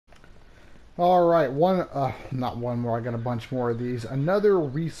All right, not one more. I got a bunch more of these. Another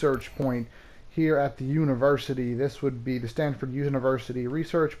research point here at the university. This would be the Stanford University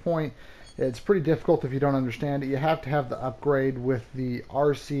research point. It's pretty difficult if you don't understand it. You have to have the upgrade with the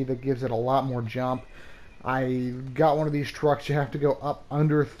RC that gives it a lot more jump. I got one of these trucks. You have to go up,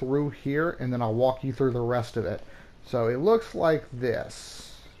 under, through here, and then I'll walk you through the rest of it. So it looks like this.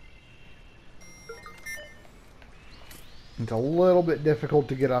 It's a little bit difficult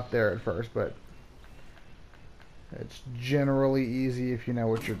to get up there at first, but it's generally easy if you know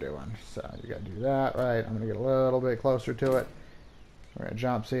what you're doing. So you gotta do that, right? I'm gonna get a little bit closer to it. We're gonna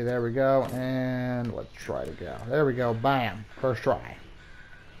jump, see, there we go, and let's try to go. There we go, bam, first try.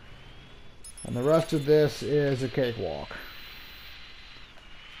 And the rest of this is a cakewalk.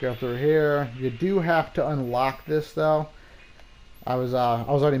 Go through here. You do have to unlock this though. I was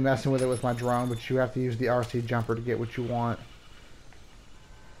already messing with it with my drone, but you have to use the RC jumper to get what you want.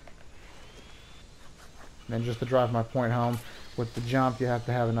 And then just to drive my point home, with the jump, you have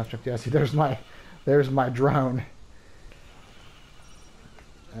to have enough jump. Yeah, see, there's my drone.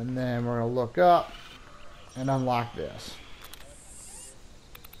 And then we're gonna look up and unlock this.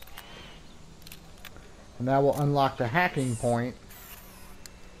 And that will unlock the hacking point.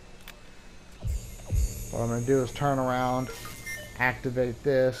 What I'm gonna do is turn around, activate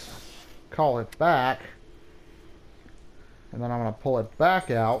this, call it back, and then I'm going to pull it back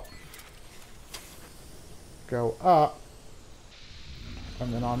out, go up,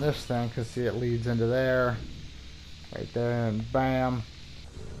 and then on this thing, because see it leads into there, right there, and bam,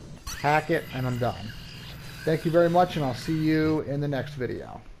 hack it, and I'm done. Thank you very much, and I'll see you in the next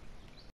video.